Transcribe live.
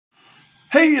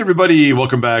Hey everybody,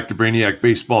 welcome back to Brainiac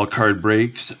Baseball Card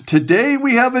Breaks. Today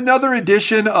we have another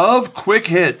edition of Quick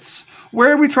Hits,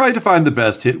 where we try to find the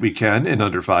best hit we can in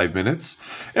under 5 minutes.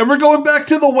 And we're going back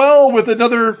to the well with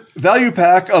another value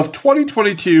pack of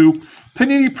 2022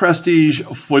 Panini Prestige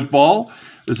Football.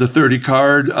 There's a 30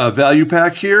 card value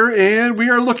pack here, and we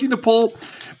are looking to pull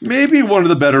maybe one of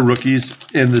the better rookies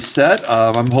in the set.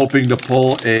 I'm hoping to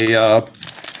pull a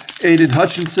Aiden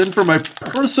Hutchinson for my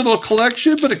personal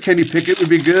collection, but a Kenny Pickett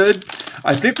would be good.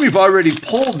 I think we've already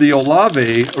pulled the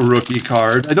Olave rookie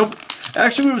card.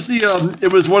 Actually,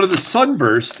 it was one of the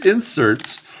Sunburst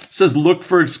inserts. It says look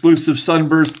for exclusive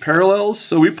Sunburst parallels.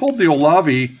 So we pulled the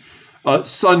Olave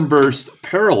Sunburst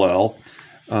parallel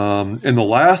in the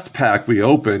last pack we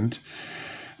opened.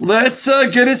 Let's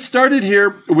get it started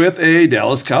here with a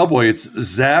Dallas Cowboy. It's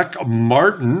Zach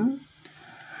Martin.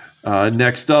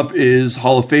 Next up is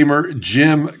Hall of Famer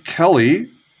Jim Kelly.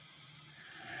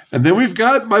 And then we've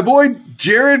got my boy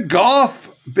Jared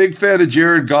Goff. Big fan of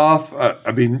Jared Goff.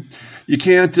 I mean, you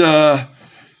can't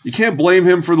blame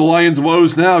him for the Lions'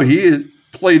 woes now. He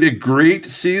played a great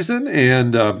season,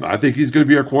 and I think he's going to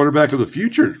be our quarterback of the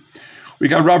future. We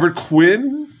got Robert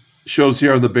Quinn, shows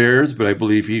here on the Bears, but I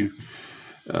believe he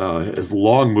has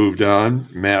long moved on.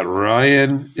 Matt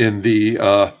Ryan in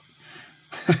the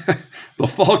the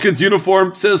Falcons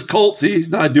uniform, says Colts. He's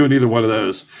not doing either one of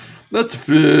those. Let's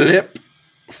flip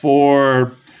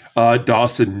for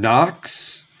Dawson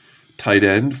Knox, tight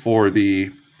end for the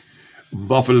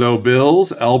Buffalo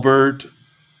Bills. Albert, you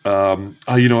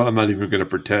know what? I'm not even going to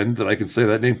pretend that I can say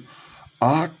that name.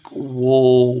 You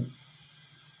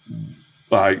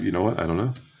know what? I don't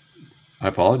know. I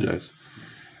apologize.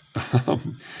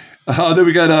 Then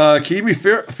we got Kimi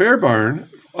Fairbairn,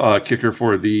 kicker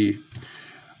for the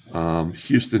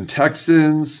Houston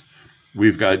Texans.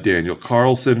 We've got Daniel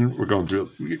Carlson.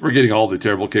 We're getting all the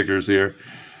terrible kickers here.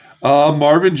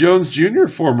 Marvin Jones Jr.,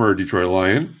 former Detroit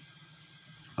Lion.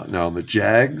 Now in the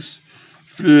Jags.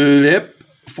 Flip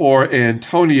for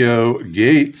Antonio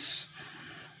Gates.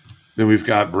 Then we've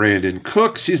got Brandon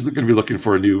Cooks. He's going to be looking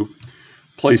for a new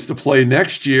place to play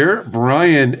next year.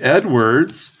 Brian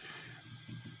Edwards.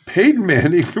 Peyton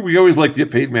Manning. We always like to get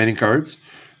Peyton Manning cards.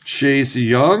 Chase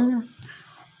Young.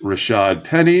 Rashad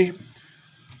Penny.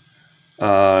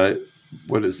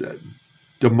 What is that?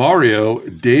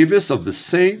 Demario Davis of the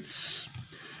Saints.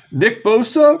 Nick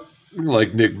Bosa. We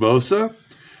like Nick Bosa.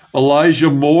 Elijah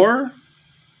Moore.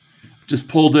 Just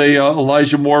pulled a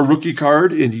Elijah Moore rookie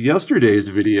card in yesterday's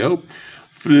video.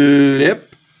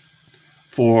 Flip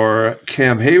for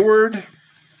Cam Hayward.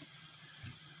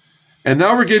 And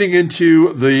now we're getting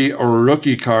into the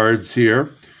rookie cards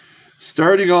here.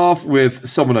 Starting off with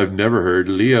someone I've never heard,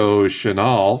 Leo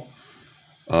Chenal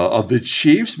of the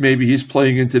Chiefs. Maybe he's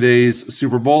playing in today's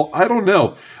Super Bowl. I don't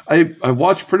know. I've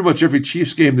watched pretty much every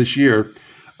Chiefs game this year.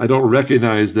 I don't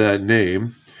recognize that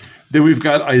name. Then we've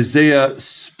got Isaiah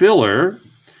Spiller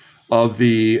of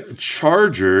the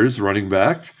Chargers, running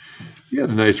back. He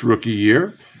had a nice rookie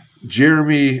year.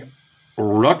 Jeremy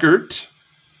Ruckert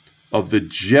of the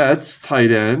Jets,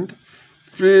 tight end.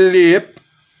 Flip.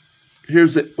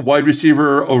 Here's a wide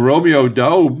receiver Romeo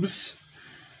Doubs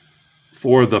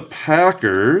for the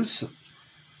Packers.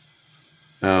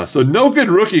 So no good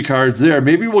rookie cards there.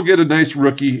 Maybe we'll get a nice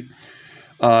rookie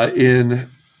in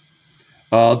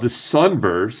the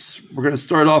Sunburst. We're going to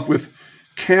start off with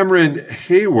Cameron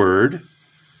Hayward.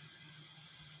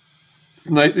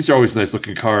 These are always nice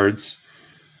looking cards.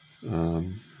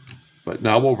 But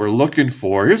now what we're looking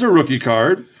for, here's a rookie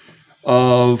card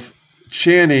of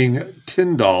Channing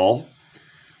Tindall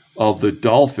of the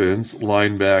Dolphins,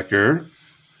 linebacker.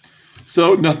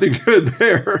 So nothing good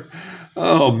there.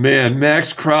 Oh, man.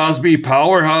 Max Crosby,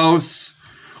 powerhouse.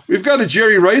 We've got a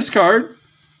Jerry Rice card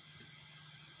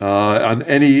on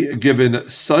any given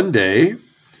Sunday.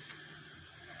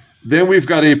 Then we've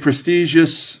got a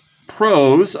prestigious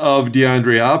pros of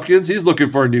DeAndre Hopkins. He's looking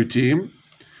for a new team.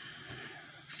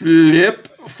 Flip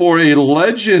for a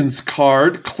Legends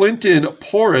card, Clinton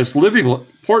Portis,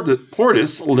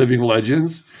 Living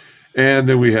Legends. And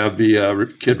then we have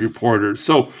the Kid Reporter.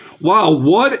 So, wow,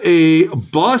 what a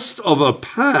bust of a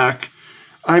pack.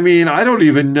 I mean, I don't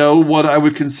even know what I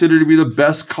would consider to be the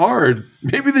best card.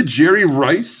 Maybe the Jerry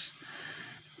Rice.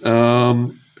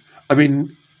 I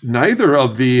mean, neither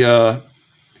of the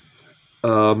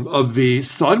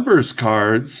Sunburst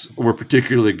cards were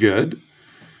particularly good.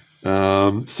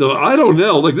 So I don't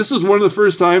know. Like, this is one of the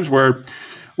first times where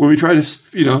when we try to,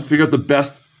 figure out the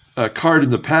best card in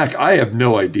the pack, I have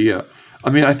no idea. I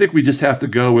mean, I think we just have to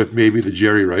go with maybe the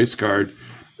Jerry Rice card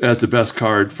as the best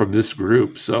card from this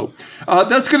group. So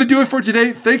that's going to do it for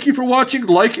today. Thank you for watching.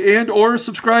 Like and or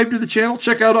subscribe to the channel.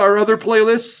 Check out our other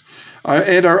playlists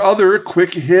and our other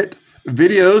quick hit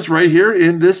videos right here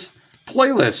in this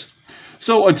playlist.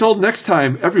 So until next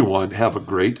time, everyone, have a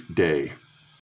great day.